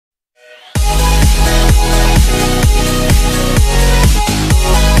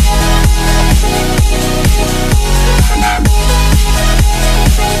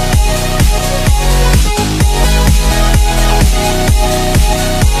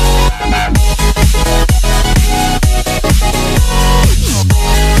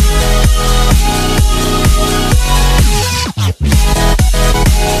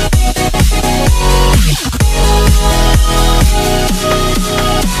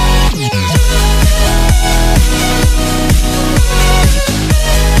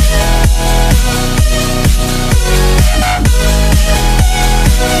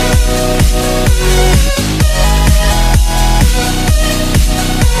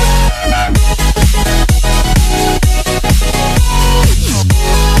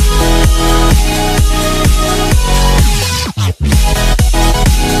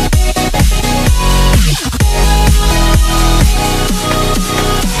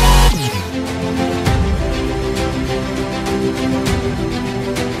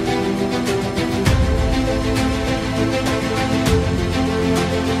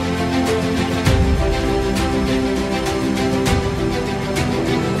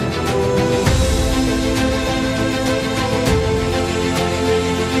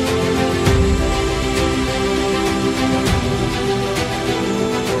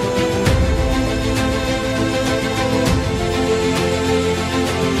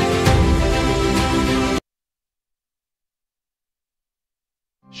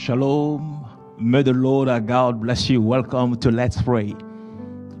Shalom. May the Lord our God bless you. Welcome to Let's Pray.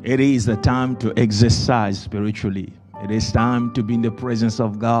 It is a time to exercise spiritually. It is time to be in the presence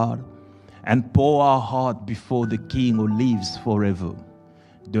of God and pour our heart before the King who lives forever,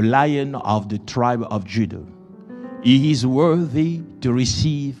 the Lion of the tribe of Judah. He is worthy to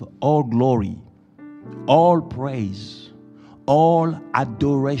receive all glory, all praise, all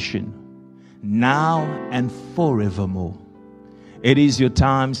adoration, now and forevermore. It is your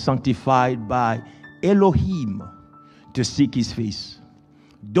time sanctified by Elohim to seek his face.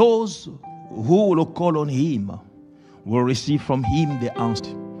 Those who will call on him will receive from him the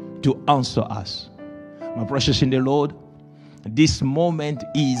answer to answer us. My precious in the Lord, this moment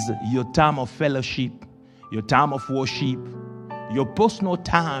is your time of fellowship, your time of worship, your personal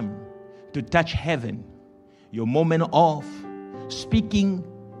time to touch heaven, your moment of speaking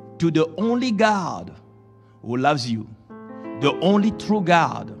to the only God who loves you, the only true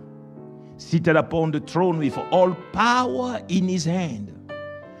God, seated upon the throne with all power in his hand,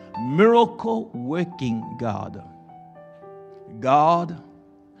 miracle-working God. God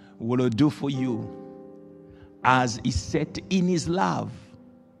will do for you as he set in his love,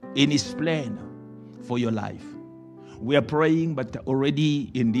 in his plan for your life. We are praying, but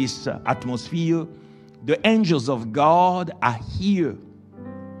already in this atmosphere, the angels of God are here.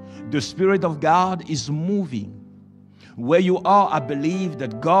 The Spirit of God is moving. Where you are, I believe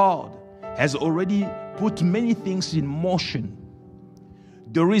that God has already put many things in motion.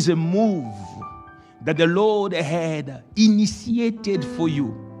 There is a move that the Lord had initiated for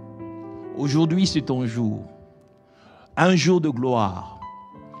you. Aujourd'hui, c'est ton jour. Un jour de gloire.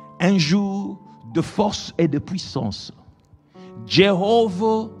 Un jour de force et de puissance.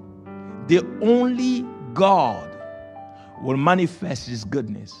 Jehovah, the only God, will manifest his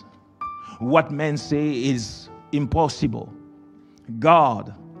goodness. What men say is impossible,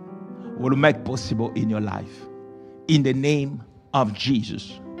 God will make possible in your life. In the name of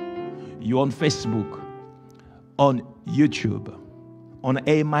Jesus. You're on Facebook, on YouTube, on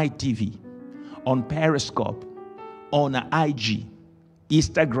AMI TV, on Periscope, on IG,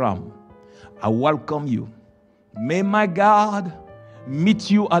 Instagram. I welcome you. May my God meet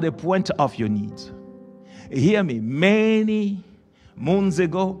you at the point of your needs. Hear me. Many moons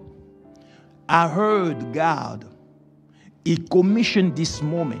ago, I heard God, he commissioned this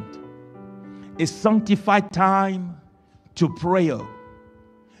moment, a sanctified time to prayer.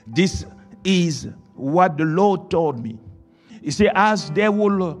 This is what the Lord told me. He said, as they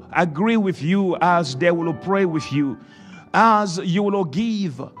will agree with you, as they will pray with you, as you will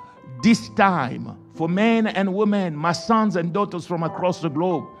give this time for men and women, my sons and daughters from across the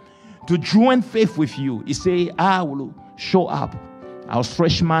globe, to join faith with you. He said, I will show up. I'll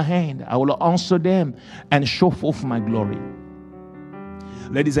stretch my hand. I will answer them and show forth my glory.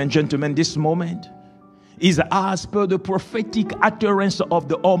 Ladies and gentlemen, this moment is as per the prophetic utterance of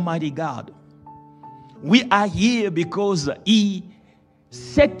the Almighty God. We are here because he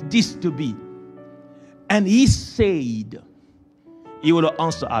set this to be. And he said he will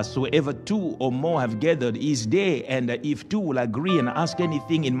answer us. So wherever two or more have gathered, he is there. And if two will agree and ask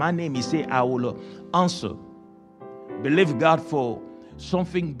anything in my name, he said, I will answer. Believe God for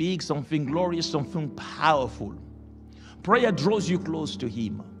something big, something glorious, something powerful. Prayer draws you close to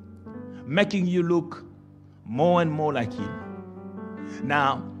him, making you look more and more like him.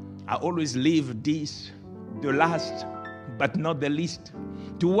 Now, I always leave this, the last but not the least,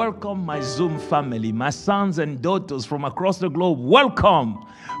 to welcome my Zoom family, my sons and daughters from across the globe. Welcome.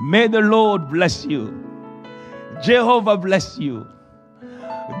 May the Lord bless you. Jehovah bless you.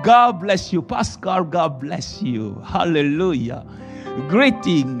 God bless you. Pascal, God bless you. Hallelujah.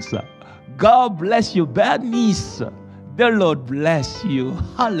 Greetings. God bless you. Bernice, the Lord bless you.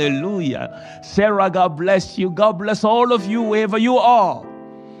 Hallelujah. Sarah, God bless you. God bless all of you wherever you are.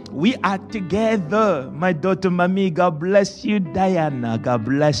 We are together. My daughter, Mami, God bless you. Diana, God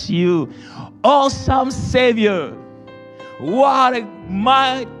bless you. Awesome Savior. What a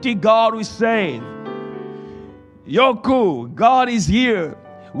mighty God we save. Yoku, God is here.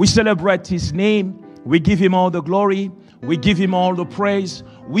 We celebrate his name. We give him all the glory. We give him all the praise.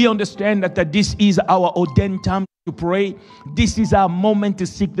 We understand that this is our ordained time to pray. This is our moment to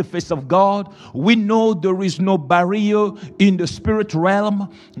seek the face of God. We know there is no barrier in the spirit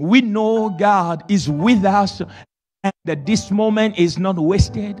realm. We know God is with us and that this moment is not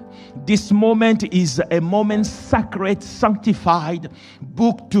wasted. This moment is a moment sacred, sanctified,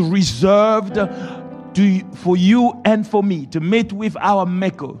 booked, reserved for you and for me to meet with our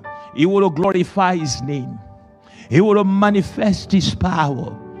Maker. He will glorify his name. He will manifest his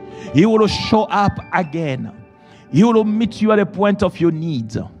power. He will show up again. He will meet you at the point of your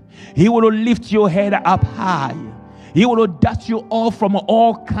needs. He will lift your head up high. He will dust you off from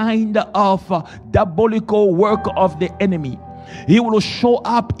all kind of diabolical work of the enemy. He will show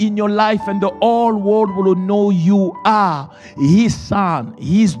up in your life, and the whole world will know you are his son,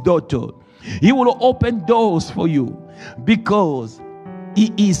 his daughter. He will open doors for you because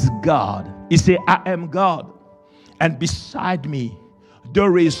he is God. He said, I am God, and beside me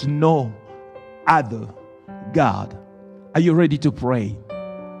there is no other God. Are you ready to pray?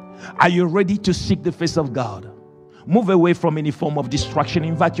 Are you ready to seek the face of God? Move away from any form of distraction.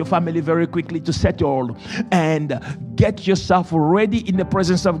 Invite your family very quickly to settle and get yourself ready in the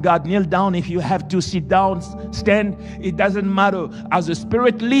presence of God. Kneel down if you have to. Sit down, stand. It doesn't matter. As the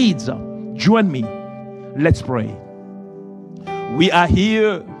Spirit leads, join me. Let's pray. We are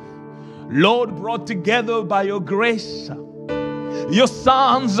here, Lord, brought together by your grace. Your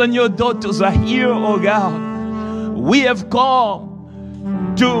sons and your daughters are here, oh God. We have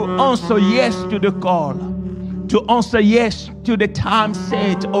come to answer yes to the call, to answer yes to the time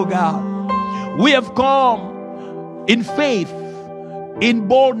set, oh God. We have come in faith, in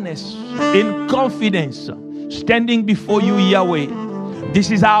boldness, in confidence, standing before you, Yahweh. This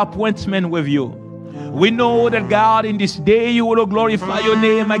is our appointment with you. We know that, God, in this day you will glorify your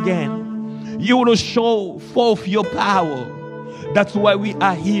name again. You will show forth your power. That's why we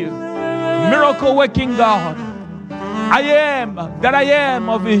are here. Miracle working God. I am that I am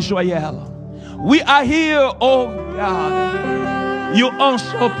of Israel. We are here, oh God. You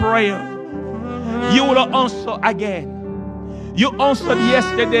answer prayer. You will answer again. You answered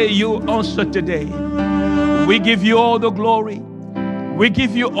yesterday. You answer today. We give you all the glory. We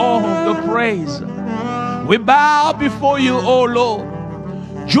give you all the praise. We bow before you, oh Lord,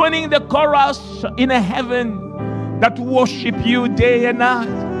 joining the chorus in a heaven that worship you day and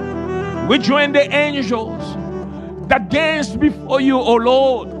night. We join the angels that dance before you, O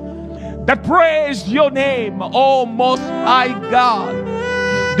Lord, that praise your name, O Most High God.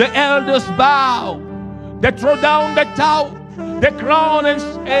 The elders bow, they throw down the towel, they crown and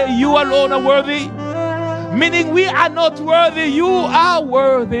say, you alone are worthy. Meaning we are not worthy, you are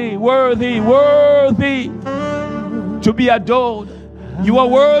worthy, worthy, worthy to be adored. You are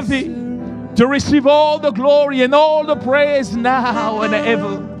worthy to receive all the glory and all the praise now and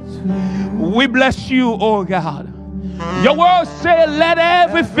ever. We bless you, oh God. Your word says, let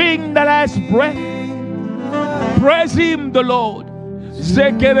everything that has breath praise him, the Lord.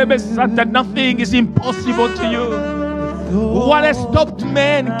 Nothing is impossible to you. What has stopped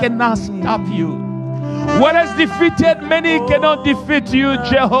man cannot stop you. What has defeated many cannot defeat you,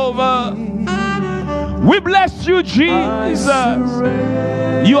 Jehovah. We bless you, Jesus.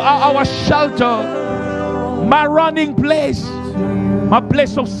 You are our shelter, my running place, my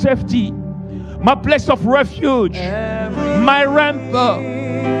place of safety, my place of refuge, my rampart,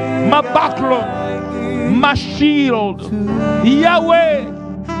 my buckler, my shield. Yahweh,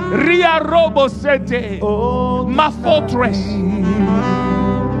 Ria Robo Sete, my fortress.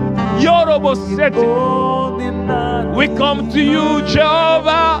 Yorobo Sete. We come to you,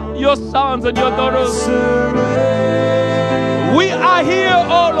 Jehovah, your sons and your daughters. We are here,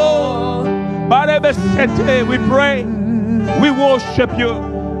 oh Lord. We pray. We worship you.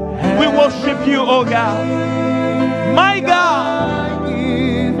 We worship you, oh God. My God.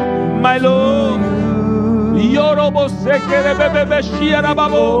 My Lord.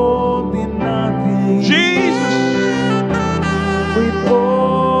 Jesus.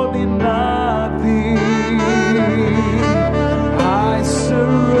 Withholding nothing, I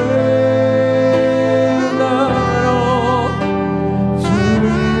surrender all to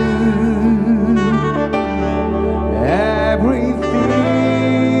you. Everything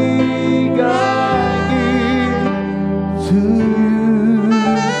I give to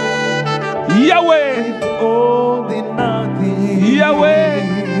you. Yahweh. Withholding nothing. Yahweh.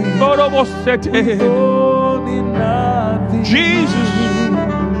 Withholding nothing. Jesus,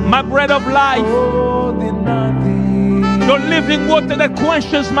 my bread of life, the living water that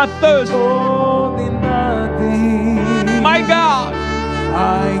quenches my thirst. My God,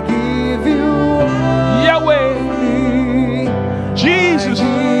 I give you all. Yahweh, Jesus, I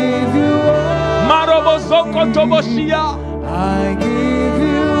give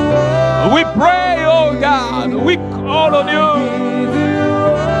you all. we pray, oh God, we call on you.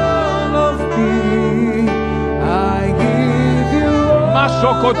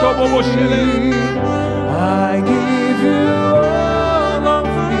 I give you all of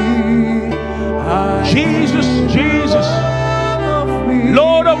me. Jesus, Jesus,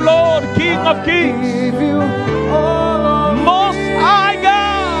 Lord of Lords, King of Kings, Most High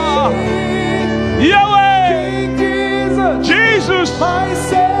God, Yahweh. Jesus. my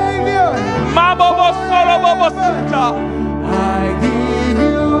Savior. Mabobo solo bobo sita. I give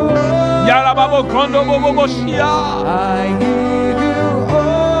you all. Yarababo kondo bobo shia. I give you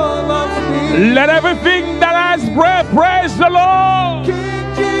all of me. Let everything that has breath praise the Lord.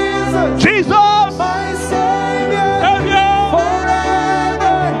 King Jesus, Jesus. my Savior. Savior.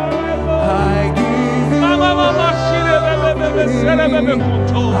 Forever. I give you Mama all. mama shire bebe bebe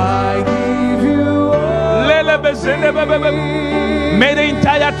kuto. I give you all. Lele bezele bebe. May the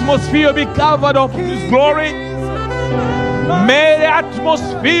entire atmosphere be covered of His glory. May the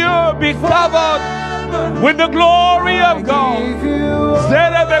atmosphere be covered with the glory of God.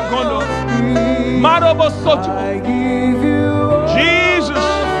 Zelebe kondo. Marobo soto. I give you all. Jesus.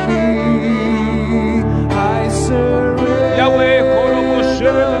 I surrender. Yahweh korobo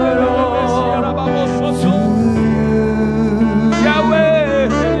shere bebe siarababo soto. Yahweh,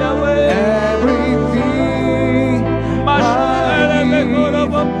 Yahweh. Everything Mashelebe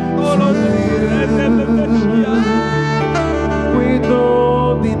korobo korobo bebe shia.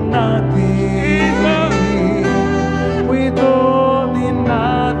 withholding nothing, withholding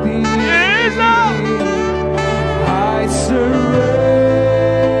nothing. I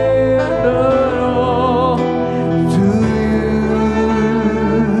surrender all to you.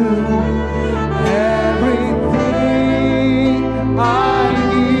 Everything I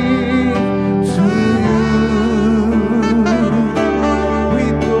give to you.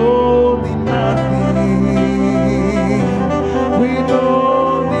 Withholding nothing,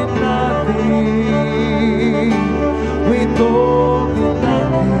 withholding nothing, withholding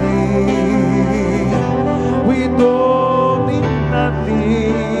nothing, withholding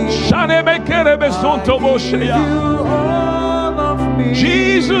nothing. Shane bekerebe sonto boshia. You all of me.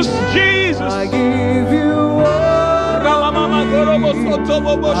 Jesus, Jesus. I give you all. Ralamama korobo soto I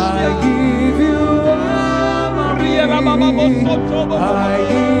boshia. give you all. Ria ramama soto I boshia.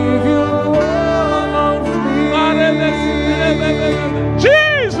 give you all of me.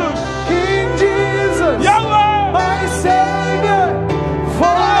 Jesus. King Jesus, Yahweh. my Savior,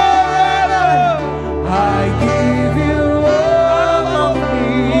 forever. I give you all of me.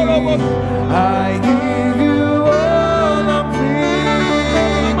 I give you all of me.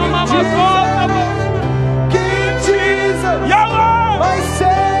 King Jesus, Yahweh. my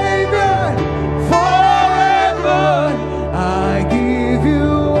Savior, forever. I give you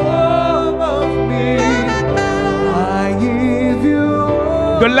all of me. I give you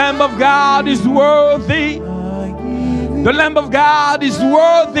all. The Lamb of God is worthy. The Lamb of God is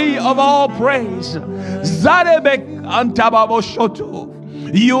worthy of all praise. Zarebek antababoshoto.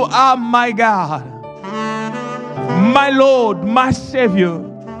 You are my God, my Lord, my Savior.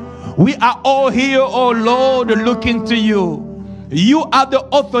 We are all here, oh Lord, looking to you. You are the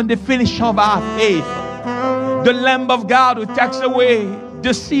author and the finisher of our faith. The Lamb of God who takes away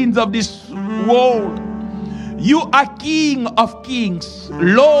the sins of this world. You are King of kings,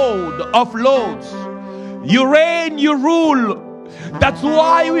 Lord of lords. You reign, you rule. That's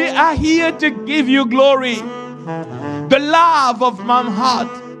why we are here to give you glory. The love of my heart,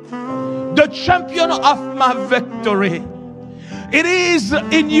 the champion of my victory. It is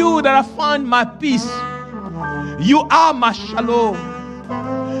in you that I find my peace. You are my shalom.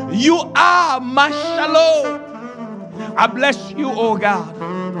 You are my shalom. I bless you, oh God.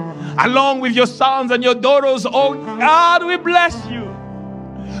 Along with your sons and your daughters, oh God, we bless you.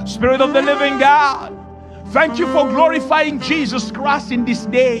 Spirit of the living God, thank you for glorifying Jesus Christ in this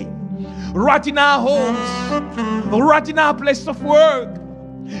day. Right in our homes, right in our place of work,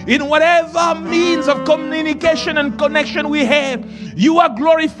 in whatever means of communication and connection we have, you are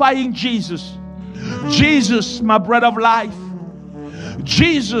glorifying Jesus. Jesus, my bread of life.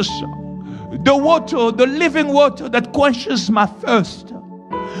 Jesus, the water, the living water that quenches my thirst.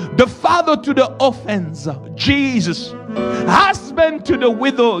 The father to the orphans, Jesus. Husband to the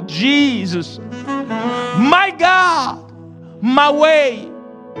widow, Jesus. My God, my way.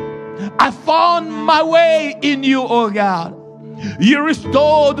 I found my way in you, oh God. You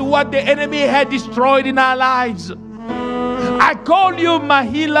restored what the enemy had destroyed in our lives. I call you my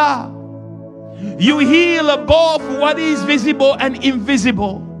healer. You heal above what is visible and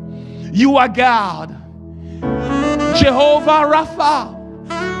invisible. You are God. Jehovah Rapha.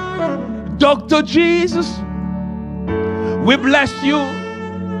 Dr. Jesus. We bless you.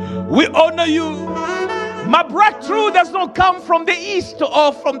 We honor you. My breakthrough does not come from the east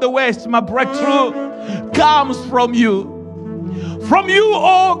or from the west. My breakthrough comes from you. From you,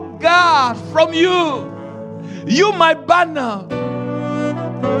 oh God, from you. You, my banner.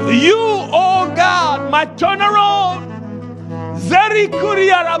 You, oh God, my turnaround.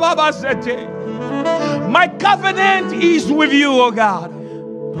 My covenant is with you, oh God.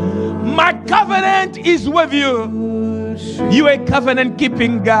 My covenant is with you. You are a covenant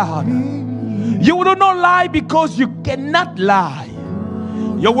keeping God. You will not lie because you cannot lie.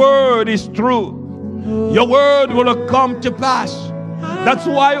 Your word is true. Your word will come to pass. That's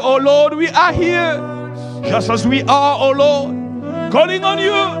why, oh Lord, we are here just as we are, oh Lord, calling on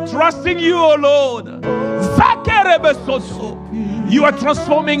you, trusting you, oh Lord. You are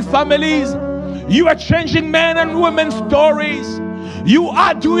transforming families. You are changing men and women's stories. You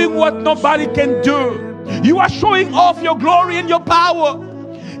are doing what nobody can do. You are showing off your glory and your power.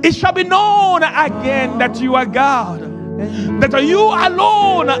 It shall be known again that you are God, that you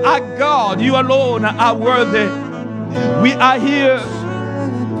alone are God. You alone are worthy. We are here.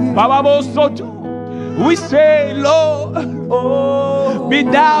 We say, Lord, be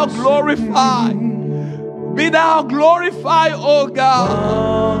thou glorified. Be thou glorified, oh God.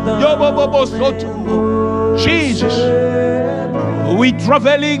 Jesus, we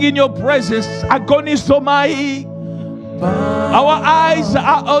traveling in your presence. Our eyes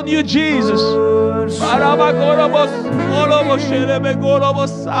are on you, Jesus.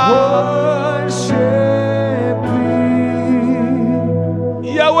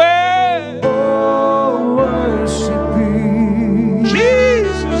 Yahweh, worship you.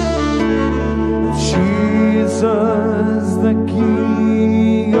 Jesus, Jesus, the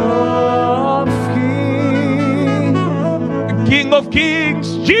King of Kings. King of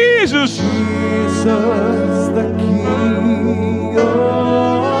Kings, Jesus. Jesus, the King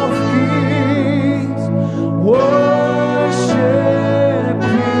of Kings. Worship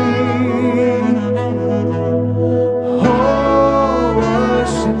Him. Oh,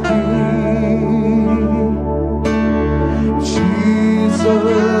 worship Him.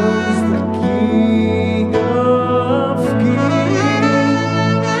 Jesus, the King of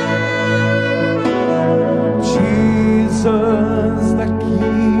Kings. Jesus, the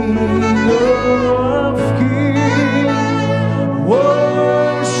King of Kings.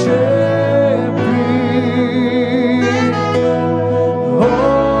 Worship Him. Oh,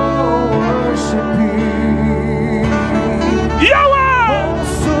 worship Him. Yahweh,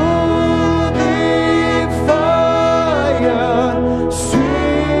 Consuming fire,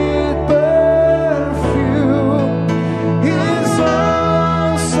 sweet perfume, His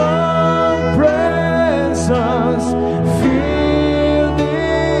awesome presence fill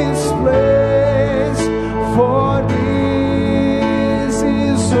this place. For this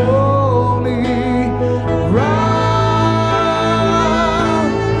is holy ground.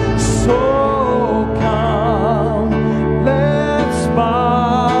 So come, let's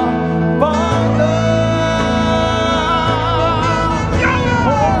bow down.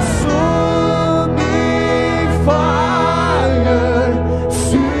 Consuming fire,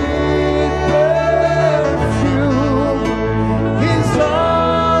 sweet perfume, His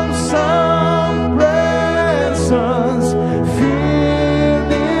awesome presence fill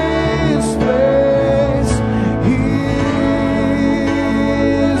this place. He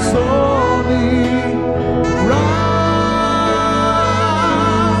is holy ground.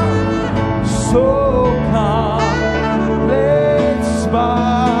 So come, let's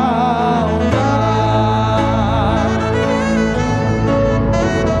bow down.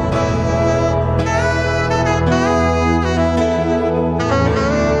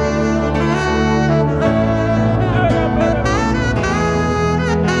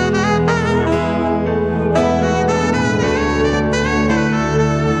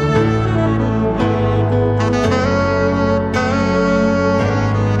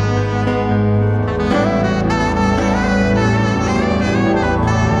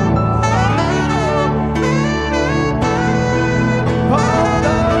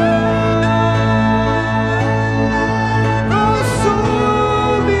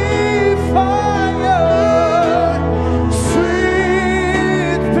 Consuming fire,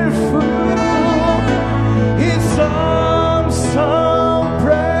 sweet perfume, His awesome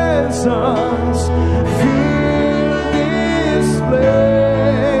presence fill this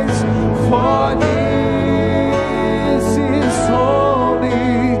place. For this is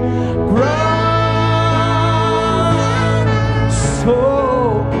holy ground. So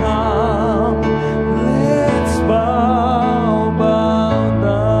come, let's bow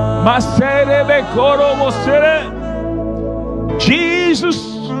down. Maserebe korobo sere. Jesus,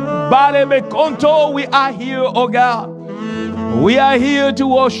 barebe konto. We are here, oh God. We are here to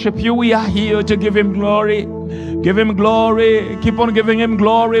worship you. We are here to give Him glory. Give Him glory. Keep on giving Him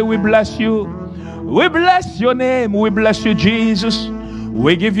glory. We bless you. We bless your name. We bless you, Jesus.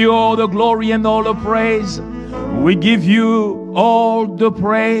 We give you all the glory and all the praise. We give you all the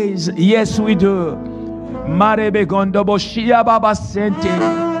praise. Yes, we do.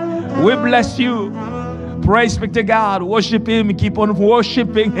 We bless you. Praise be to God. Worship Him. Keep on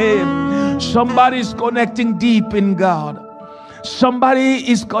worshiping Him. Somebody is connecting deep in God. Somebody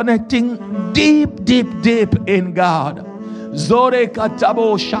is connecting deep, deep, deep in God. Zore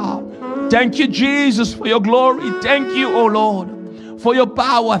katabosha. Thank you, Jesus, for your glory. Thank you, O Lord, for your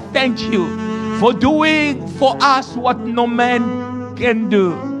power. Thank you for doing for us what no man can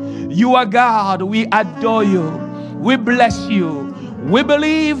do. You are God. We adore you. We bless you. We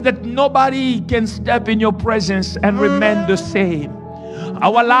believe that nobody can step in your presence and remain the same.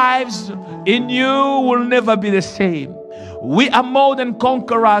 Our lives in you will never be the same. We are more than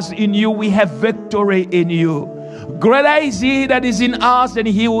conquerors in you. We have victory in you. Greater is He that is in us than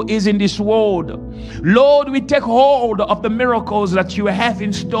he who is in this world. Lord, we take hold of the miracles that you have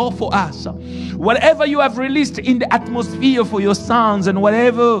in store for us. Whatever you have released in the atmosphere for your sons, and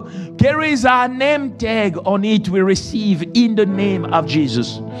whatever carries our name tag on it, we receive in the name of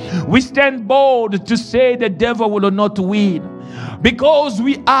Jesus. We stand bold to say the devil will not win, because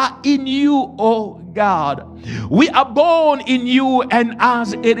we are in you, oh God. We are born in you, and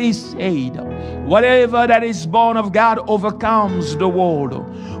as it is said, whatever that is born of God overcomes the world.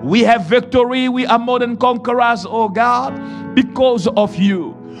 We have victory. We are more than conquerors, oh God, because of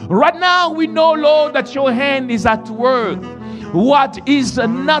you. Right now, we know, Lord, that your hand is at work. What is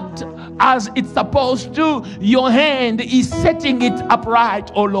not as it's supposed to, your hand is setting it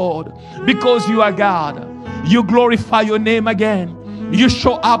upright, oh Lord, because you are God. You glorify your name again. You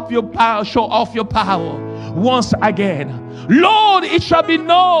show up your power, show off your power once again. Lord, it shall be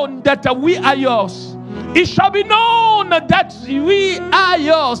known that we are yours. It shall be known that we are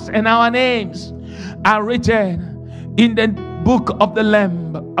yours, and our names are written in the book of the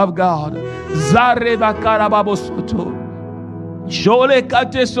Lamb of God.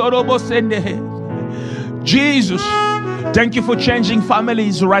 Jesus, thank you for changing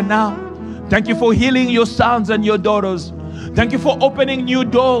families right now. Thank you for healing your sons and your daughters. Thank you for opening new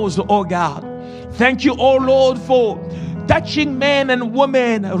doors, oh God. Thank you, oh Lord, for touching men and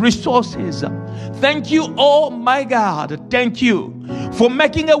women resources. Thank you, oh my God. Thank you for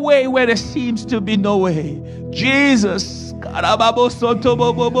making a way where there seems to be no way. Jesus. We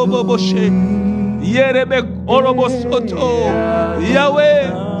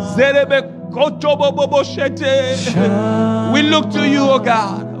look to you, oh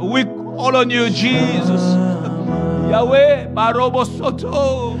God. We call on you, Jesus. Yahweh, Barobo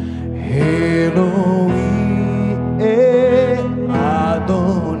Soto. Elohim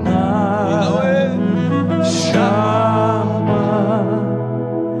Adonai Shama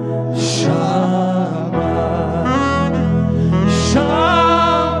Shama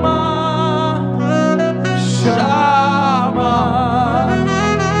Shama Shama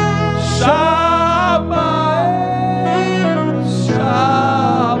Shama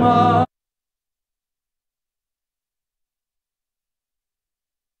Shama.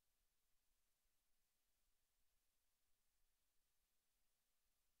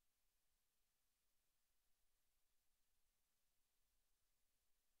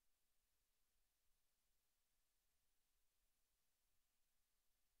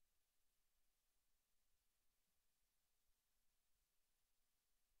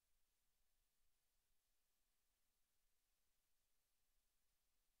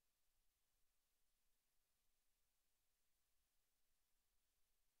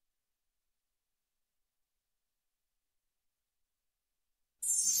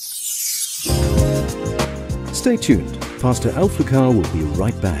 Stay tuned. Pastor Alph LUKAU will be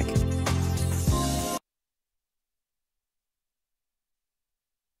right back.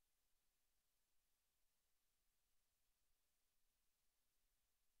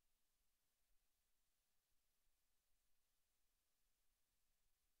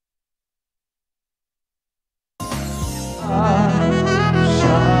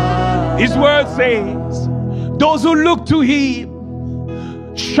 His word says, those who look to Him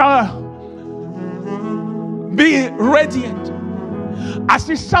shall be radiant. I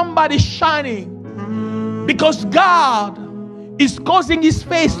see somebody shining because God is causing His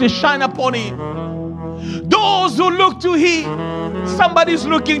face to shine upon him. Those who look to Him, somebody's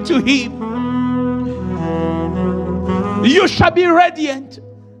looking to Him. You shall be radiant.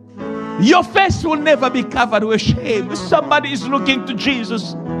 Your face will never be covered with shame. Somebody is looking to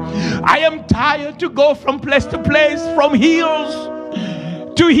Jesus. I am tired to go from place to place, from hills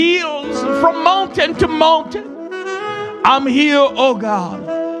to hills, from mountain to mountain. I'm here, oh God.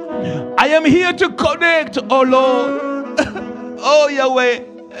 I am here to connect, oh Lord. Oh Yahweh,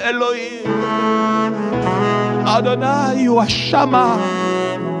 Elohim, Adonai, you are Shammah.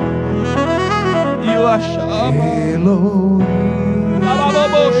 You Yeshua Shama. Elohim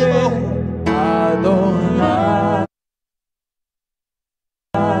Adonai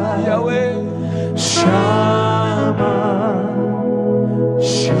Yahweh. Shama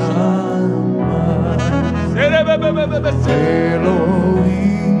Shama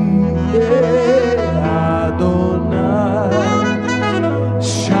Elohim Adonai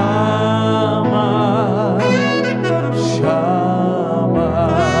Shama Shama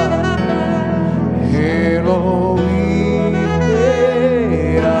Elohim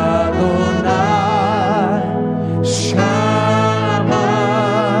Adonai Shama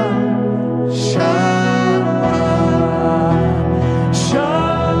Shama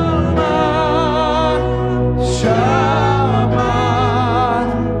Shama Shama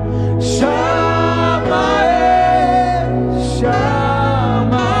Shama Shama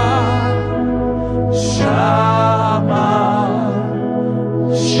Shama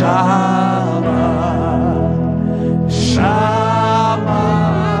Shama Shama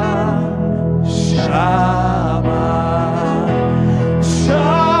Shama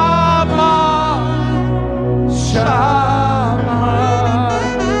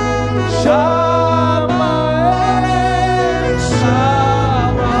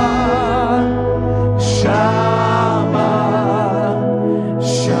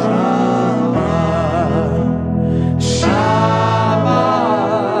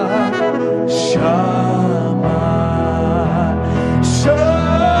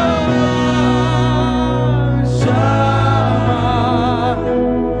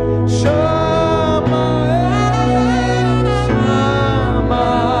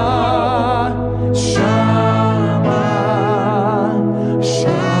Shama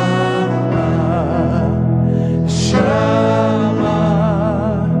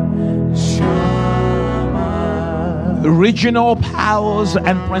Regional powers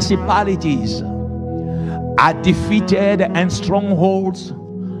and principalities are defeated and strongholds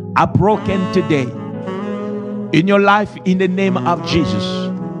are broken today in your life in the name of Jesus.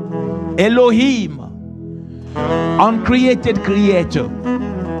 Elohim, uncreated creator,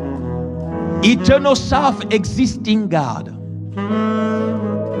 eternal self-existing God.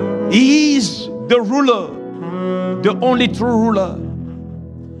 He is the ruler, the only true ruler.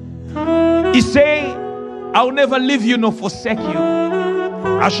 He said, I will never leave you nor forsake you.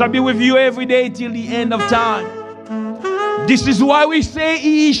 I shall be with you every day till the end of time. This is why we say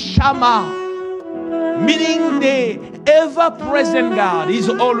He is Shama, meaning the ever-present God. He's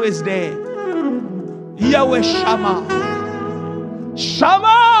always there. Yahweh Shama.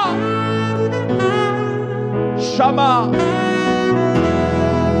 Shama. Shama. Shama.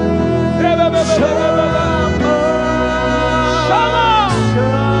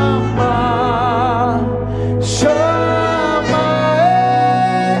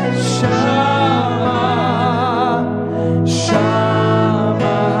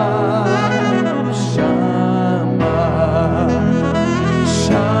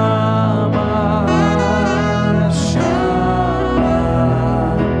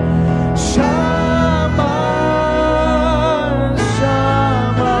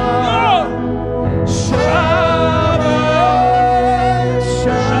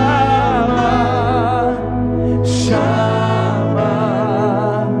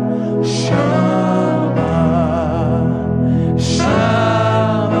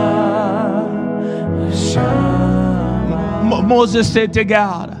 Moses said to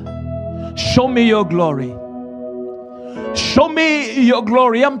God, show me your glory. Show me your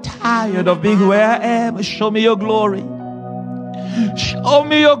glory. I'm tired of being where I am. Show me your glory. Show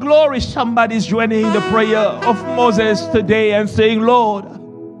me your glory. Somebody's joining the prayer of Moses today and saying, Lord,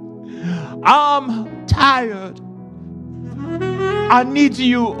 I'm tired. I need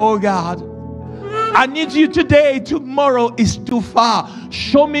you, oh God. I need you today. Tomorrow is too far.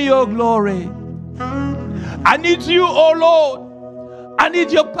 Show me your glory. I need you, oh Lord. I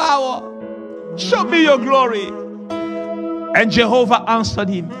need your power. Show me your glory. And Jehovah answered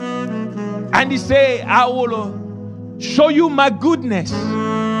him. And he said, I will show you my goodness.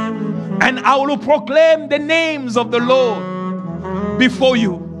 And I will proclaim the names of the Lord before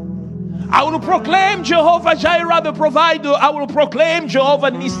you. I will proclaim Jehovah Jireh, the provider. I will proclaim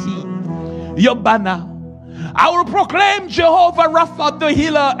Jehovah Nissi, your banner. I will proclaim Jehovah Rapha, the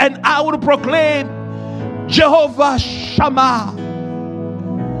healer. And I will proclaim Jehovah Shammah.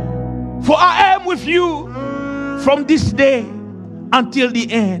 For I am with you from this day until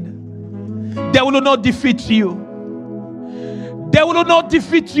the end. They will not defeat you. They will not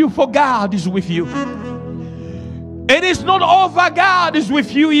defeat you, for God is with you. It is not over. God is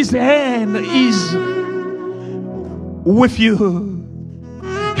with you. His hand is with you.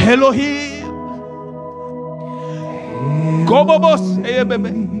 Elohim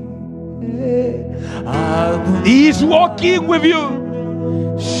He is walking with you.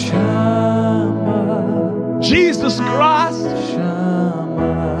 Jesus Christ.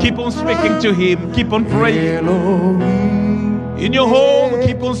 Keep on speaking to Him. Keep on praying. In your home,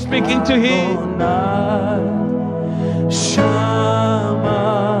 keep on speaking to Him.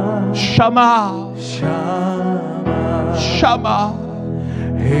 Shama. Shama.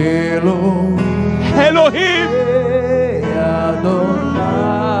 Elohim.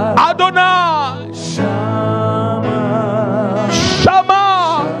 Adonai. Shama. Shama.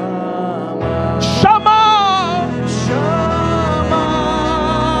 Shama.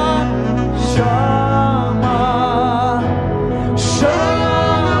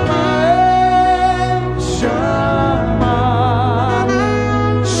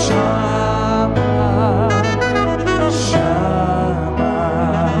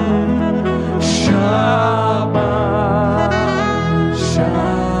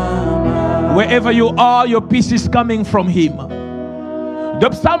 Wherever you are, your peace is coming from Him.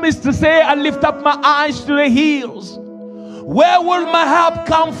 The psalmist to say, I lift up my eyes to the hills. Where will my help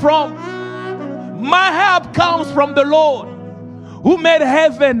come from? My help comes from the Lord who made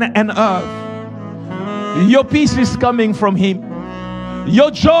heaven and earth. Your peace is coming from Him.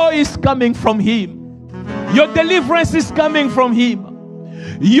 Your joy is coming from Him. Your deliverance is coming from Him.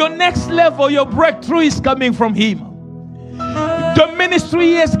 Your next level, your breakthrough is coming from Him. The ministry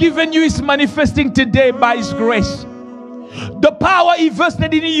He has given you is manifesting today by His grace. The power He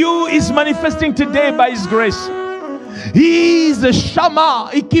vested in you is manifesting today by His grace. He is a Shama.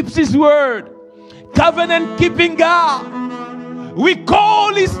 He keeps His word. Covenant keeping God. We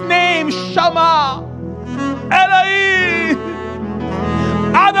call His name Shama. Elohim.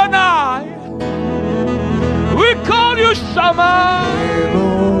 Adonai. We call you Shama.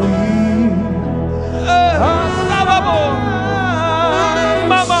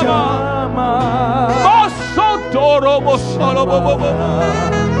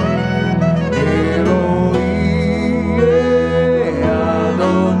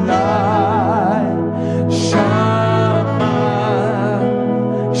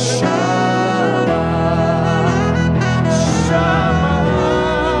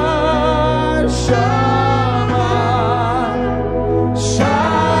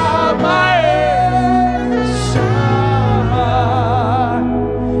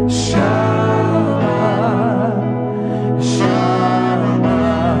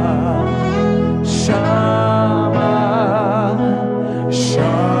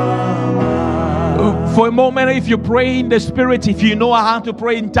 For a moment, if you pray in the Spirit, if you know how to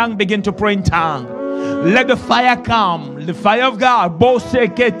pray in tongue, begin to pray in tongue. Let the fire come, the fire of God.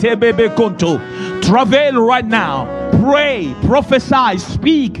 Travail right now. Pray, prophesy,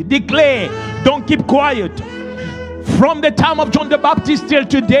 speak, declare. Don't keep quiet. From the time of John the Baptist till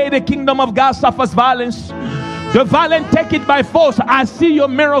today, the kingdom of God suffers violence. The violent take it by force. I see your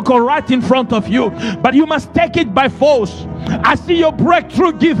miracle right in front of you, but you must take it by force. I see your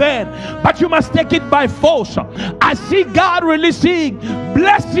breakthrough given, but you must take it by force. I see God releasing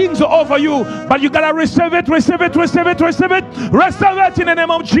blessings over you, but you gotta receive it, receive it, receive it, receive it, receive it in the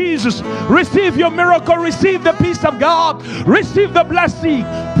name of Jesus. Receive your miracle, receive the peace of God, receive the blessing.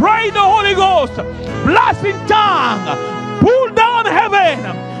 Pray in the Holy Ghost, blast in tongue, pull down heaven,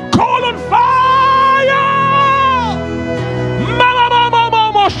 call on fire.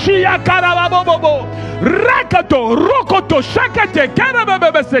 Rakato, rokoto, shakate,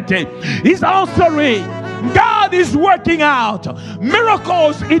 karabababasete. He's answering. God is working out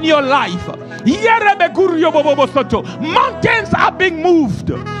miracles in your life. Mountains are being moved.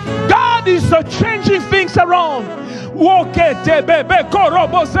 God is changing things around.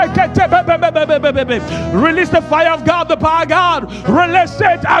 Release the fire of God, the power of God. Release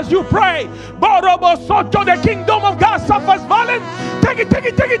it as you pray. The kingdom of God suffers violence. Take it, take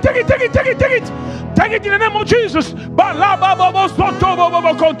it, take it, take it, take it, take it, take it. Take it in the name of Jesus.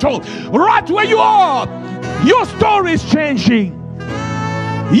 Right where you are, your story is changing.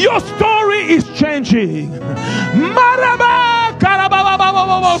 Your story is changing.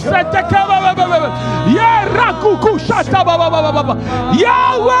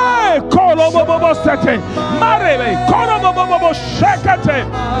 Yahweh,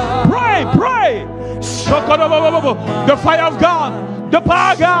 pray, pray. The fire of God, the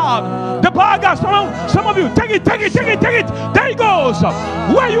power of God, the power of God. Some of you, take it, take it, take it, take it. There he goes.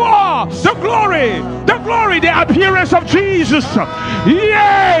 Where you are, the glory, the appearance of Jesus.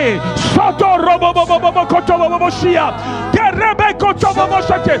 Yay!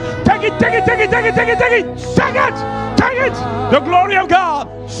 Take it, take it, take it, take it, take it, take it, take it, take it. The glory of God,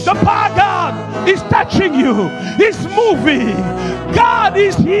 the power of God. God is touching you. He's moving. God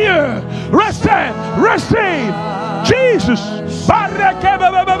is here. Receive. Receive. Jesus.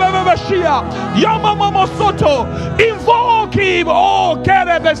 Invoke him. Oh,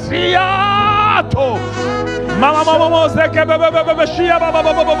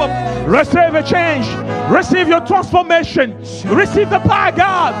 receive a change. Receive your transformation. Receive the power of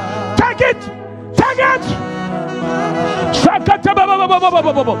God. Take it. Take it.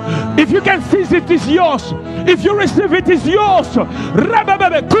 If you can seize it, it's yours. If you receive it, it's yours. The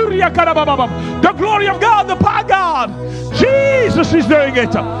glory of God, the power of God. Jesus is doing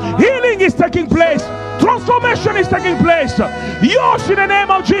it. Healing is taking place. Transformation is taking place. Yours in the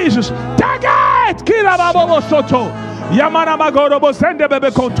name of Jesus. Take it.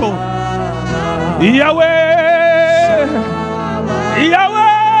 Yahweh. Yahweh.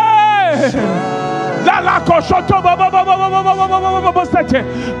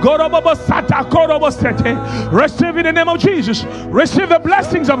 Receive in the name of Jesus. Receive the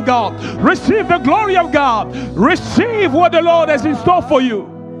blessings of God. Receive the glory of God. Receive what the Lord has in store for you.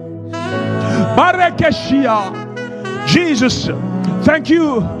 Jesus, thank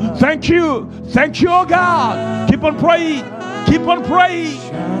you, thank you, thank you, oh God. Keep on praying, keep on praying,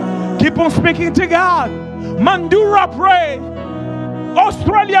 keep on speaking to God. Mandura, pray.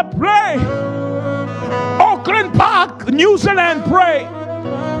 Australia, pray. Auckland Park, New Zealand, pray.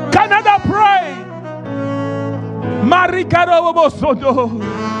 Canada, pray.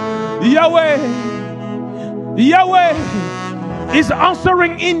 Yahweh, Yahweh is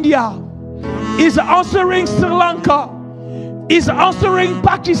answering India, is answering Sri Lanka, is answering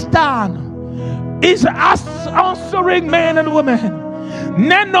Pakistan, is answering men and women.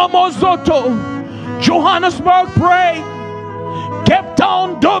 Neno Mozoto, Johannesburg, pray. Cape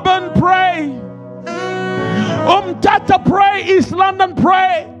Town, Durban, pray. Umtata, pray. East London,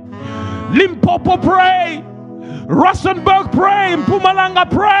 pray. Limpopo, pray. Rustenburg, pray. Mpumalanga,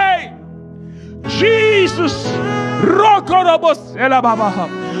 pray. Jesus.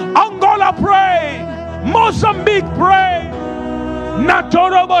 Angola, pray. Mozambique, pray.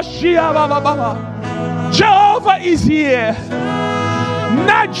 Jehovah is here.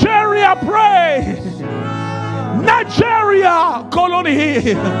 Nigeria, pray. Nigeria, call on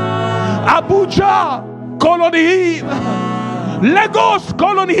him. Abuja, call on him. Lagos,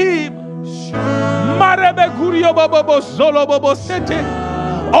 call on him. Marebe Gurio Bobo Solo Bobo Sete.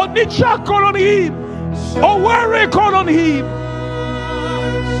 Onitsha, call on him. Owerri, call on him.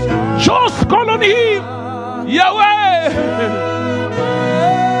 Jos, call on him. Yahweh.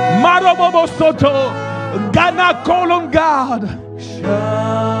 Marobobo Soto. Ghana, call on God.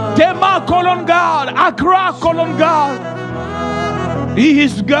 Tema, call on God. Accra, call on God. He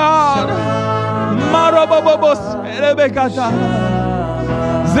is God. Marobobos Rebekata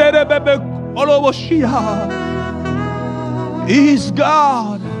Zerebebe Oloboshia. He is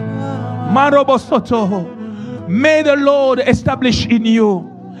God. Marobosoto. May the Lord establish in you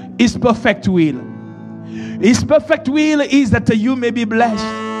His perfect will. His perfect will is that you may be blessed.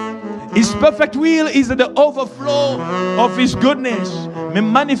 His perfect will is that the overflow of His goodness may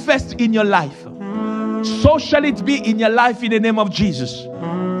manifest in your life. So shall it be in your life in the name of Jesus.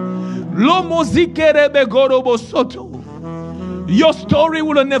 Your story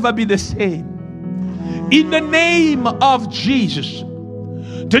will never be the same. In the name of Jesus.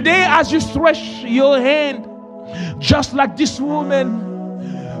 Today, as you stretch your hand, just like this woman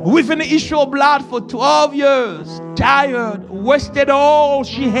with an issue of blood for 12 years, tired, wasted all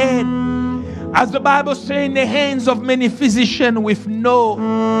she had, as the Bible says, in the hands of many physicians with no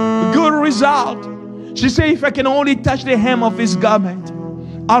good result. She said, if I can only touch the hem of his garment,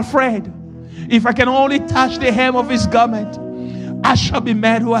 Alfred, if I can only touch the hem of his garment, I shall be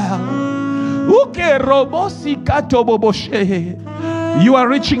made well. You are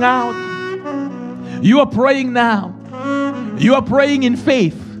reaching out. You are praying now. You are praying in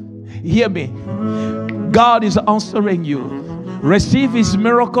faith. Hear me. God is answering you. Receive His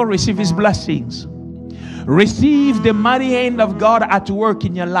miracle. Receive His blessings. Receive the mighty hand of God at work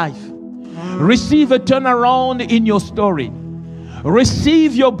in your life. Receive a turnaround in your story.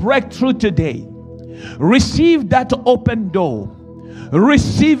 Receive your breakthrough today. Receive that open door.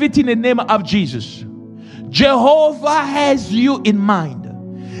 Receive it in the name of Jesus. Jehovah has you in mind.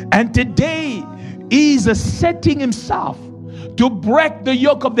 And today He is setting Himself to break the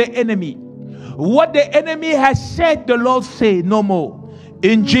yoke of the enemy. What the enemy has said, the Lord say no more.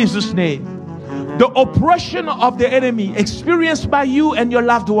 In Jesus' name. The oppression of the enemy experienced by you and your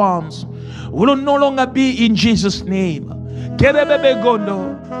loved ones will no longer be in Jesus' name.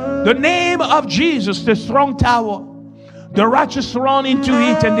 The name of Jesus, the strong tower. The righteous run into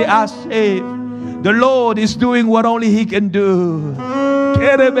it and they are saved. The Lord is doing what only He can do.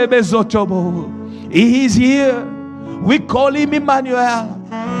 He is here. We call Him Emmanuel.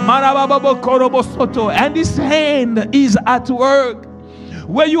 And His hand is at work.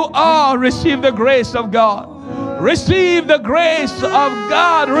 Where you are, receive the grace of God. Receive the grace of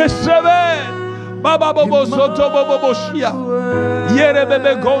God. Receive it.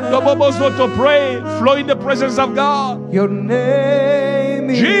 Pray. Flow in the presence of God. Your name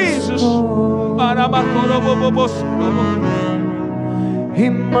is Jesus.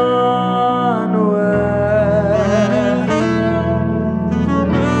 Emmanuel.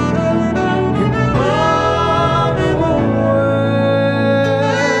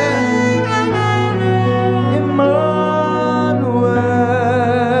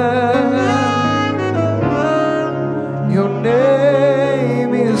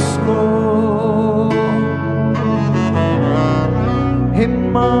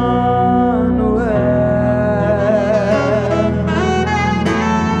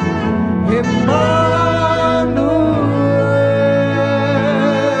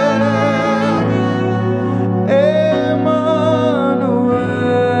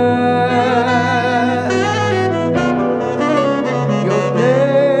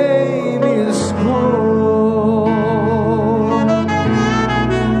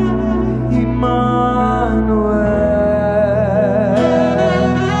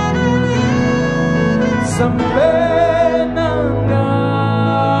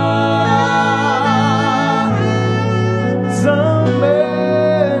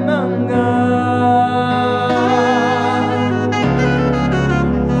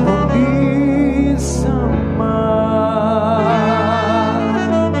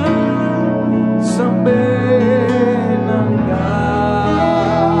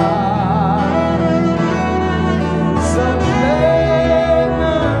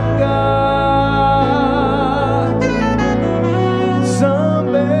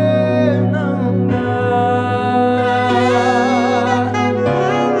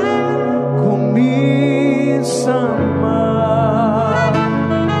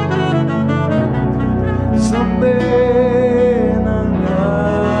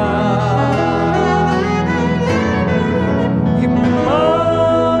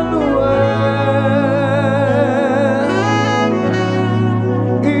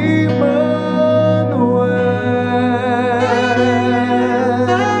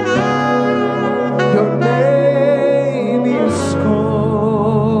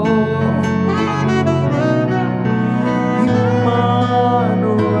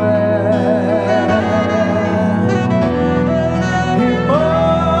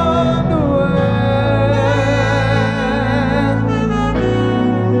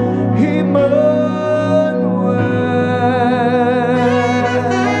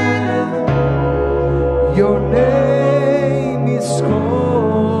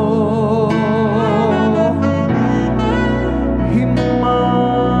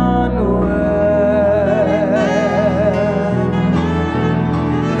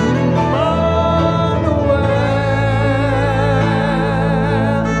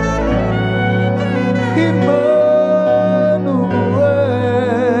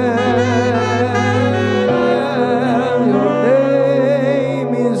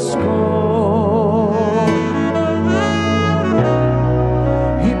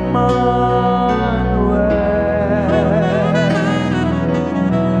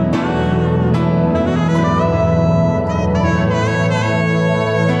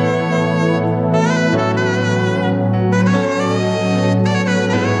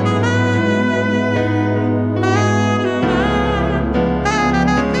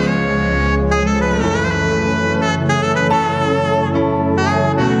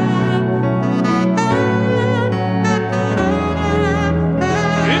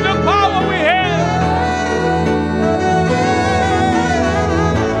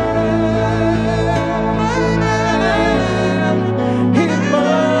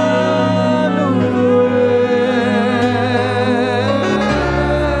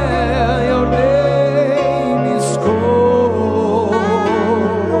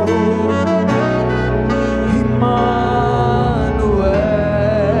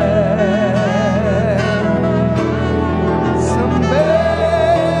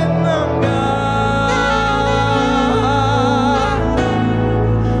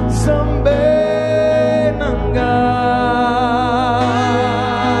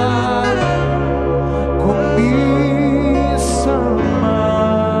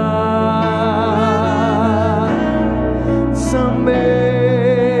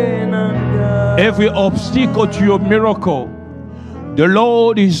 Every obstacle to your miracle, the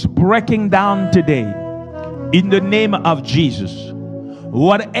Lord is breaking down today in the name of Jesus.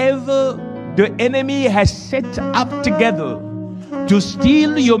 Whatever the enemy has set up together to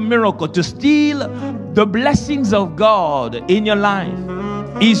steal your miracle, to steal the blessings of God in your life,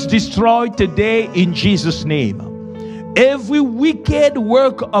 is destroyed today in Jesus' name. Every wicked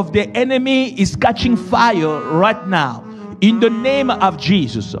work of the enemy is catching fire right now in the name of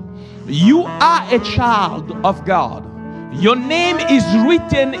Jesus. You are a child of God. Your name is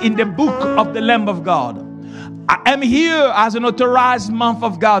written in the book of the Lamb of God. I am here as an authorized man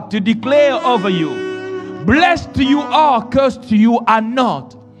of God to declare over you, blessed you are, cursed you are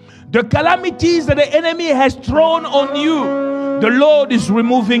not. The calamities that the enemy has thrown on you, the Lord is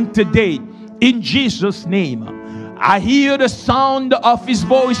removing today in Jesus' name. I hear the sound of his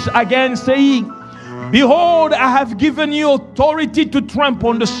voice again saying, behold, I have given you authority to trample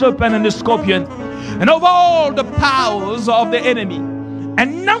on the serpent and the scorpion and over all the powers of the enemy,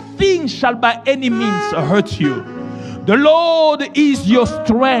 and nothing shall by any means hurt you. The Lord is your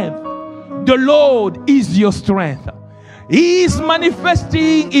strength. The Lord is your strength. He is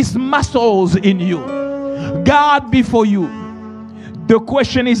manifesting his muscles in you. God before you. The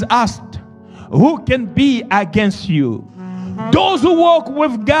question is asked, who can be against you? Those who walk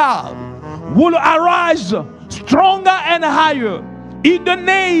with God will arise stronger and higher in the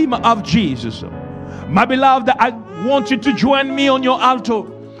name of Jesus. My beloved, I want you to join me on your altar.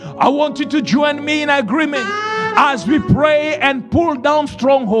 I want you to join me in agreement as we pray and pull down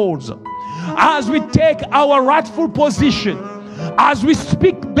strongholds, as we take our rightful position, as we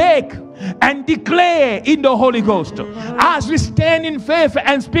speak back and declare in the Holy Ghost, as we stand in faith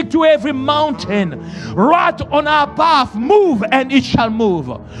and speak to every mountain right on our path, move and it shall move.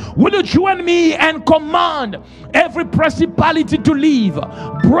 Will you join me and command every principality to leave,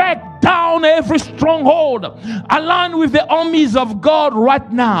 break down every stronghold, align with the armies of God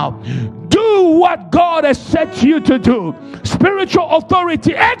right now? Do what God has set you to do. Spiritual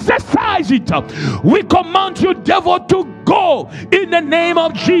authority, exercise it. We command you, devil, to go in the name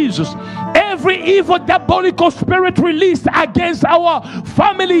of Jesus. Every evil diabolical spirit released against our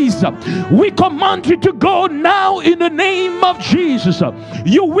families, we command you to go now in the name of Jesus.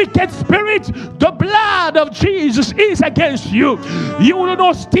 You wicked spirit, the blood of Jesus is against you. You will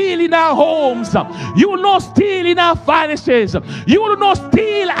not steal in our homes. You will not steal in our finances. You will not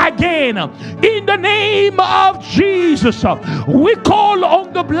steal again. In the name of Jesus, we call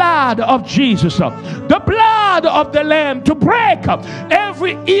on the blood of Jesus, the blood of the Lamb, to break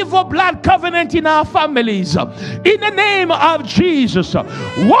every evil blood covenant in our families. In the name of Jesus,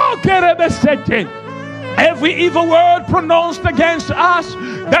 every evil word pronounced against us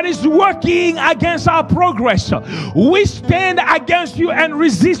that is working against our progress, we stand against you and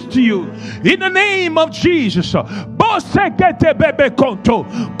resist you in the name of Jesus.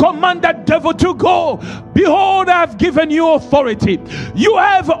 Command that devil to go. Behold, I have given you authority. You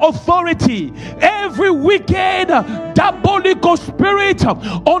have authority. Every wicked, diabolical spirit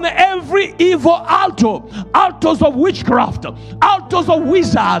on every evil altar, altars of witchcraft, altars of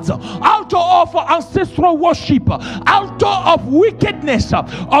wizards, altar of ancestral worship, altar of wickedness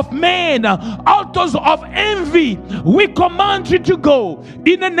of men, altars of envy, we command you to go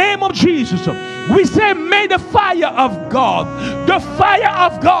in the name of Jesus. We say, may the fire of God, the fire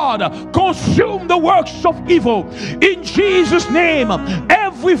of God, consume the works of evil in Jesus' name.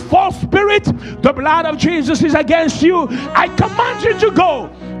 Every false spirit, the blood of Jesus is against you. I command you to go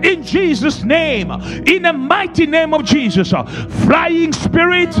in Jesus' name, in the mighty name of Jesus. Flying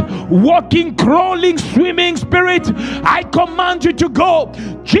spirit, walking, crawling, swimming spirit, I command you to go.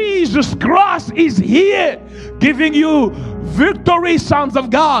 Jesus Christ is here, giving you victory, sons of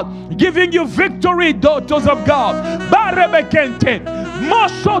God, giving you victory, daughters of God.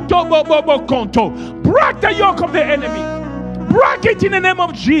 Break the yoke of the enemy. Break it in the name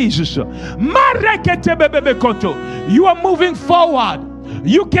of Jesus. You are moving forward.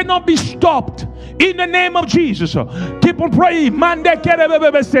 You cannot be stopped in the name of Jesus. Keep on praying.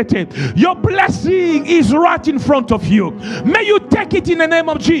 Your blessing is right in front of you. May you take it in the name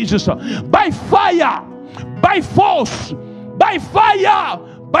of Jesus. By fire, by force, by fire,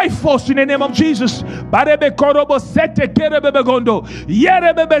 by force in the name of Jesus.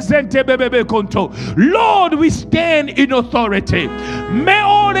 Lord, we stand in authority. May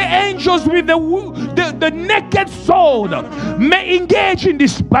all the angels with the naked sword may engage in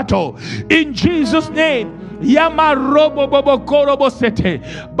this battle in Jesus' name.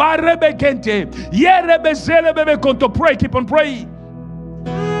 Pray, keep on praying.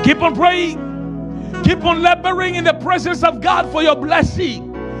 Keep on praying. Keep on laboring in the presence of God for your blessing.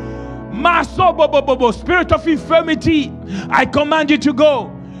 Spirit of infirmity, I command you to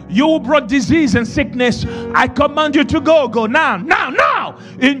go. You who brought disease and sickness, I command you to go. Go now, now, now,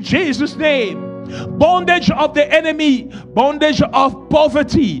 in Jesus' name. Bondage of the enemy, bondage of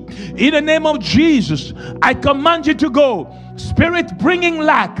poverty, in the name of Jesus, I command you to go. Spirit bringing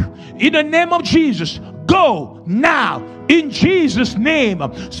lack, in the name of Jesus, go now. In Jesus' name.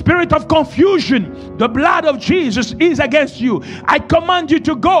 Spirit of confusion, the blood of Jesus is against you. I command you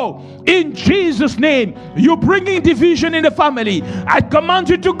to go. In Jesus' name. You bringing division in the family, I command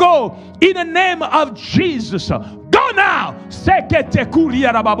you to go. In the name of Jesus. Go now.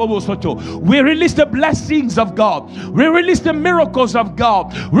 We release the blessings of God. We release the miracles of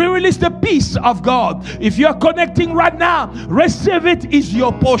God. We release the peace of God. If you are connecting right now, receive it is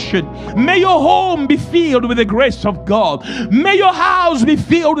your portion. May your home be filled with the grace of God. May your house be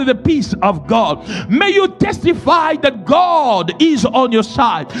filled with the peace of God. May you testify that God is on your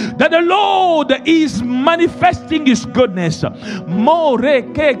side, that the Lord is manifesting His goodness. I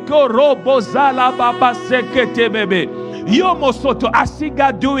see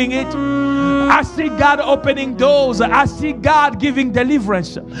God doing it. I see God opening doors. I see God giving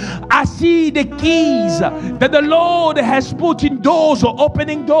deliverance. I see the keys that the Lord has put in doors or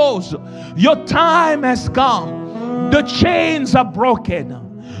opening doors. Your time has come. The chains are broken.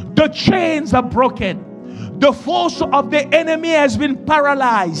 The chains are broken. The force of the enemy has been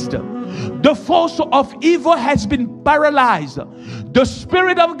paralyzed. The force of evil has been paralyzed. The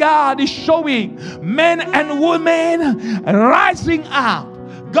Spirit of God is showing men and women rising up.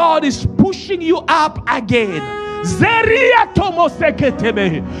 God is pushing you up again.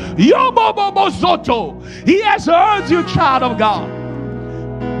 He has heard you, child of God.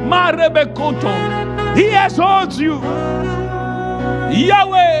 He has heard you.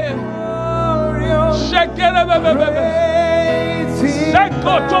 Yahweh.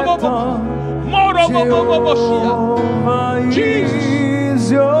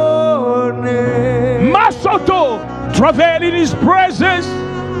 Jesus. Masoto, travel in His presence.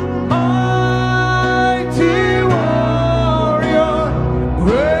 Mighty warrior,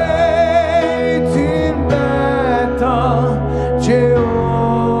 great in battle,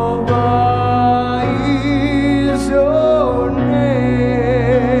 Jehovah is your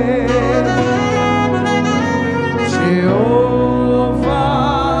name. Jehovah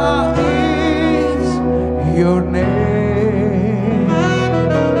is your name.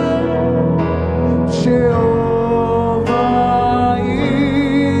 Jehovah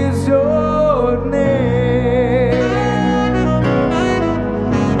is your name.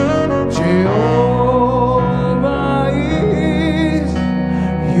 Jehovah is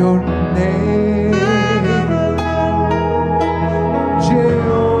your name. Jehovah is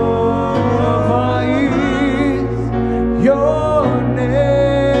your name.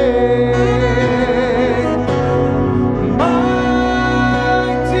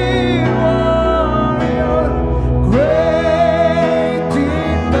 Mighty warrior, great in battle,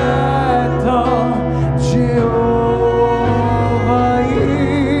 Jehovah is your name. Mighty warrior, great in battle,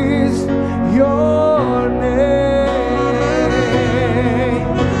 Jehovah is your name.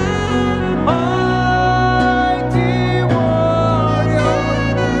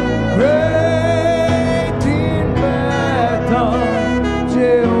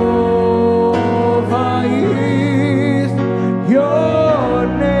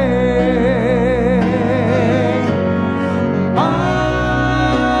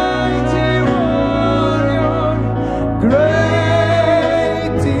 Mighty warrior,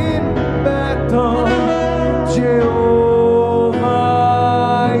 great in battle, Jehovah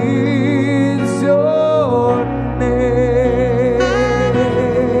is your name.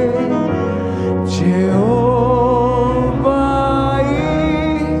 Jehovah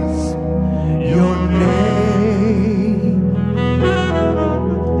is your name.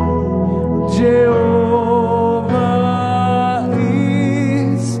 Jehovah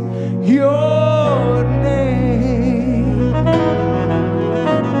is your name.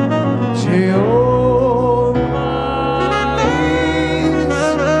 Jehovah is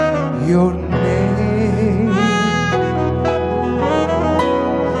your name.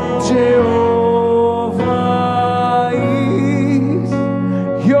 Jehovah is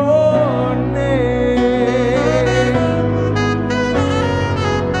your name.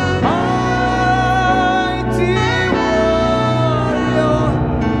 Mighty warrior,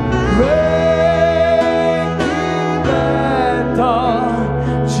 great in battle,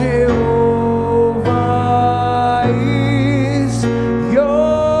 Jehovah is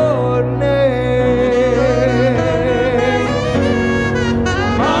your name.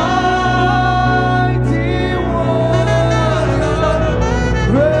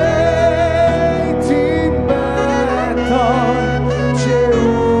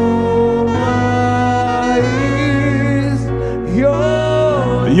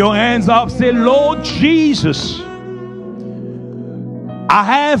 hands up. Say, Lord Jesus, I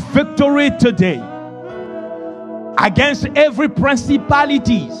have victory today against every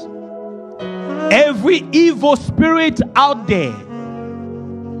principalities, every evil spirit out there.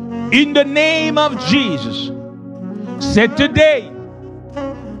 In the name of Jesus. Say, today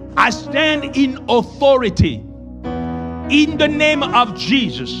I stand in authority. In the name of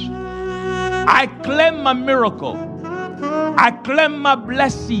Jesus, I claim my miracle. I claim my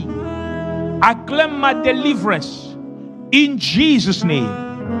blessing. I claim my deliverance. In Jesus'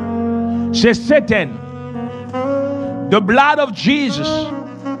 name. Say, Satan, the blood of Jesus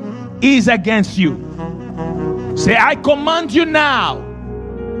is against you. Say, I command you now,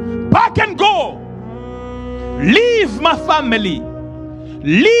 pack and go. Leave my family.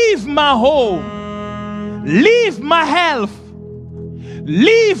 Leave my home. Leave my health.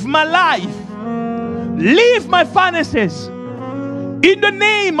 Leave my life. Leave my finances. In the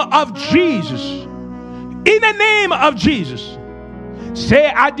name of Jesus. In the name of Jesus. Say,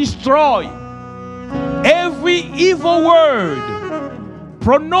 I destroy every evil word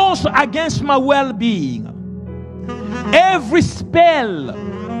pronounced against my well-being. Every spell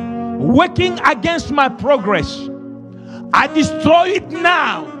working against my progress, I destroy it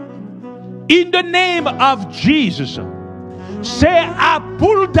now. In the name of Jesus. Say, I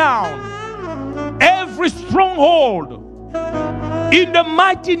pull down every stronghold. In the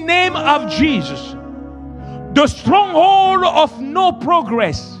mighty name of Jesus. The stronghold of no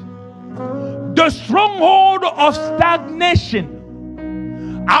progress. The stronghold of stagnation.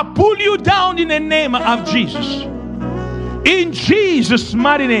 I pull you down in the name of Jesus. In Jesus'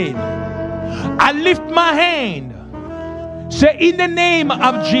 mighty name. I lift my hand. Say, in the name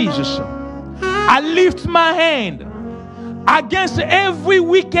of Jesus. I lift my hand against every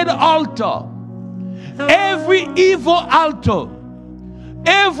wicked altar. Every evil altar.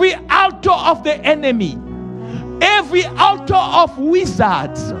 Every altar of the enemy. Every altar of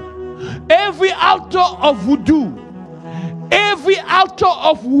wizards. Every altar of voodoo. Every altar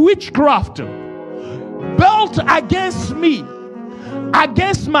of witchcraft built against me,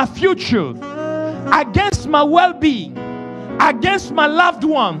 against my future, against my well-being, against my loved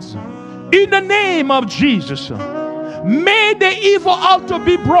ones. In the name of Jesus, may the evil altar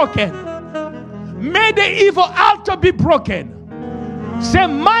be broken. May the evil altar be broken. Say,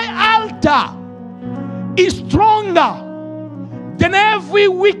 my altar is stronger than every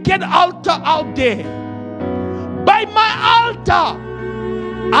wicked altar out there. By my altar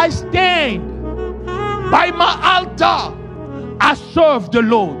I stand. By my altar I serve the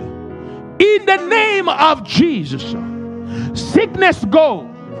Lord. In the name of Jesus. Sickness go.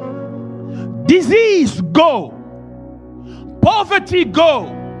 Disease go. Poverty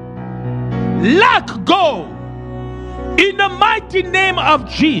go. Lack go. In the mighty name of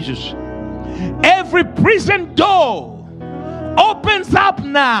Jesus. Every prison door opens up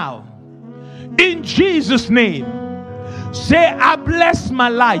now. In Jesus' name. Say, I bless my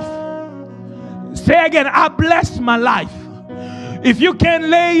life. Say again, I bless my life. If you can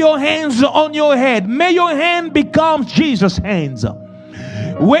lay your hands on your head, may your hand become Jesus' hands.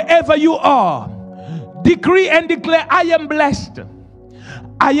 Wherever you are, decree and declare, I am blessed.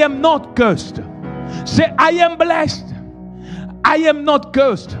 I am not cursed. Say, I am blessed. I am not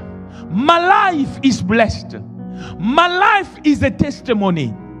cursed. My life is blessed. My life is a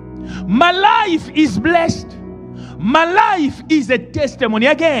testimony. My life is blessed. My life is a testimony.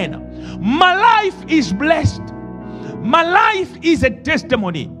 Again, my life is blessed. My life is a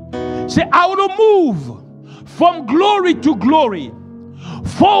testimony. Say, I will move from glory to glory.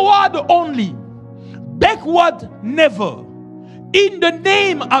 Forward only. Backward never. In the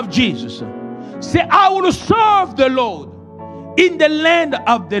name of Jesus. Say, I will serve the Lord in the land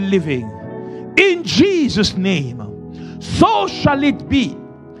of the living. In Jesus' name. So shall it be.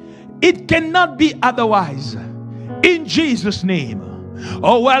 It cannot be otherwise. In Jesus' name.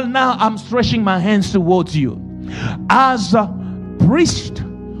 Oh, well, now I'm stretching my hands towards you. As a priest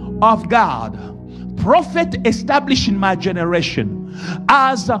of God, prophet established in my generation,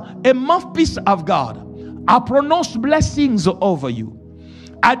 as a mouthpiece of God, I pronounce blessings over you.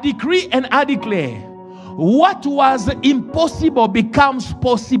 I decree and I declare, what was impossible becomes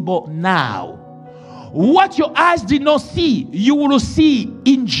possible now. What your eyes did not see, you will see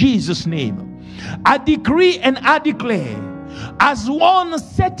in Jesus' name. I decree and I declare, as one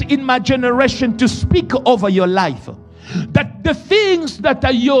set in my generation to speak over your life, that the things that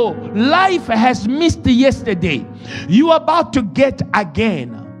your life has missed yesterday, you are about to get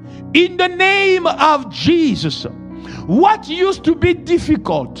again. In the name of Jesus, what used to be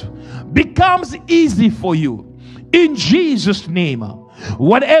difficult becomes easy for you. In Jesus' name.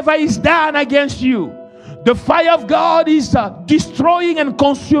 Whatever is done against you, the fire of God is destroying and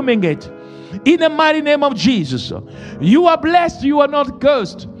consuming it. In the mighty name of Jesus. You are blessed. You are not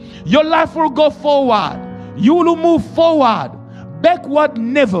cursed. Your life will go forward. You will move forward. Backward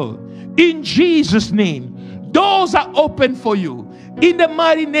never. In Jesus' name. Doors are open for you. In the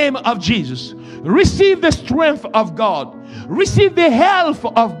mighty name of Jesus. Receive the strength of God. Receive the health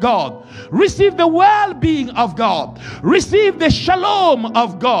of God. Receive the well-being of God. Receive the shalom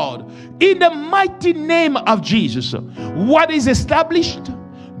of God. In the mighty name of Jesus. What is established,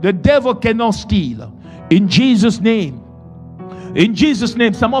 the devil cannot steal. In Jesus' name. In Jesus'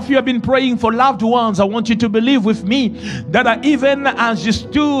 name. Some of you have been praying for loved ones. I want you to believe with me that even as you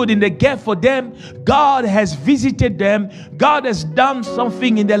stood in the gap for them, God has visited them. God has done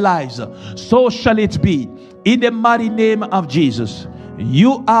something in their lives. So shall it be. In the mighty name of Jesus.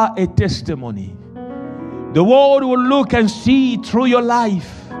 You are a testimony. The world will look and see through your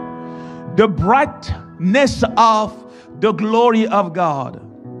life the brightness of the glory of God.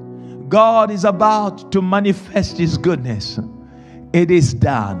 God is about to manifest His goodness. It is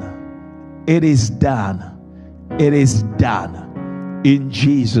done. It is done. It is done. In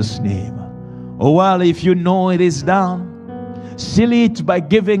Jesus' name. Oh, well, if you know it is done, seal it by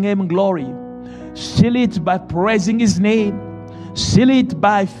giving Him glory. Seal it by praising His name. Seal it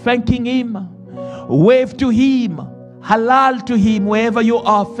by thanking Him. Wave to Him. Halal to Him wherever you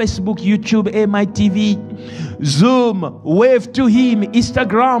are. Facebook, YouTube, MITV, Zoom, wave to Him.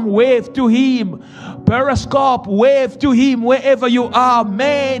 Instagram, wave to Him. Periscope, wave to Him wherever you are.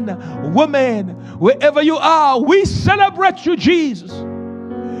 Men, women, wherever you are, we celebrate you, Jesus.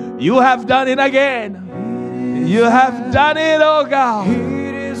 You have done it again. You have done it, oh God.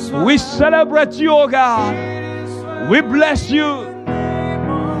 We celebrate you, oh God. We bless you.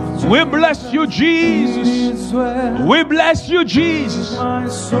 We bless you, Jesus. We bless you, Jesus.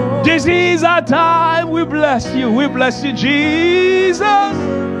 This is our time. We bless you. We bless you, Jesus. It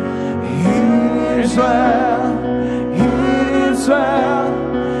is well. It is well.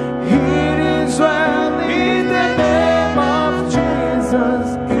 It is well. In the name of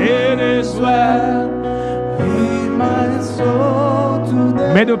Jesus. It is well. Lead my soul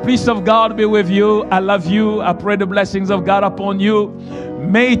today. May the peace of God be with you. I love you. I pray the blessings of God upon you.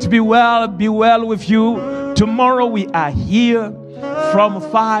 May it be well with you. Tomorrow we are here from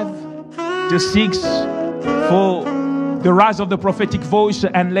 5 to 6 for the rise of the prophetic voice,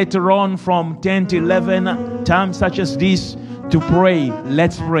 and later on from 10 to 11, times such as this, to pray.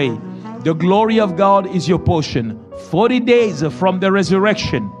 Let's pray. The glory of God is your portion. 40 days from the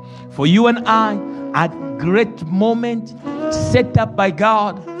resurrection for you and I, at great moment set up by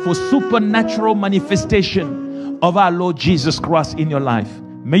God for supernatural manifestation of our Lord Jesus Christ in your life.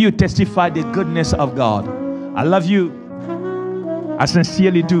 May you testify the goodness of God. I love you. I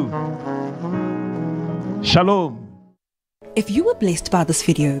sincerely do. Shalom. If you were blessed by this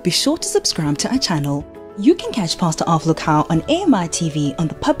video, be sure to subscribe to our channel. You can catch Pastor Alph LUKAU on AMI TV on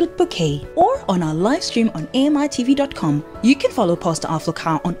the public bouquet or on our live stream on AMITV.com. You can follow Pastor Alph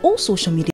LUKAU on all social media